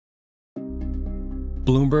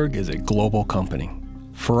Bloomberg is a global company.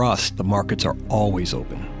 For us, the markets are always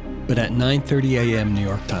open. But at 9:30 a.m. New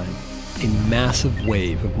York time, a massive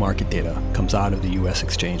wave of market data comes out of the U.S.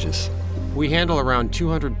 exchanges. We handle around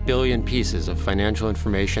 200 billion pieces of financial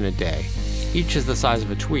information a day. Each is the size of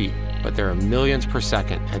a tweet, but there are millions per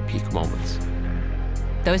second at peak moments.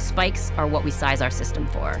 Those spikes are what we size our system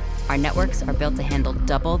for. Our networks are built to handle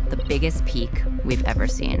double the biggest peak we've ever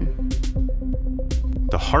seen.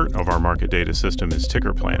 The heart of our market data system is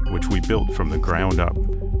Ticker Plant, which we built from the ground up.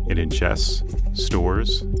 It ingests,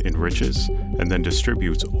 stores, enriches, and then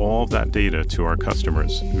distributes all of that data to our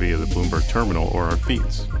customers via the Bloomberg terminal or our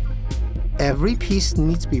feeds. Every piece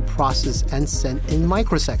needs to be processed and sent in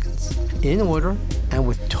microseconds, in order and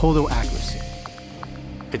with total accuracy.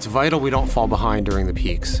 It's vital we don't fall behind during the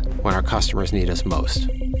peaks, when our customers need us most.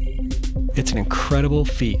 It's an incredible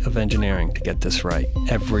feat of engineering to get this right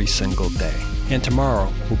every single day. And tomorrow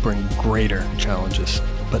will bring greater challenges.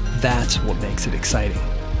 But that's what makes it exciting.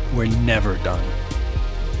 We're never done.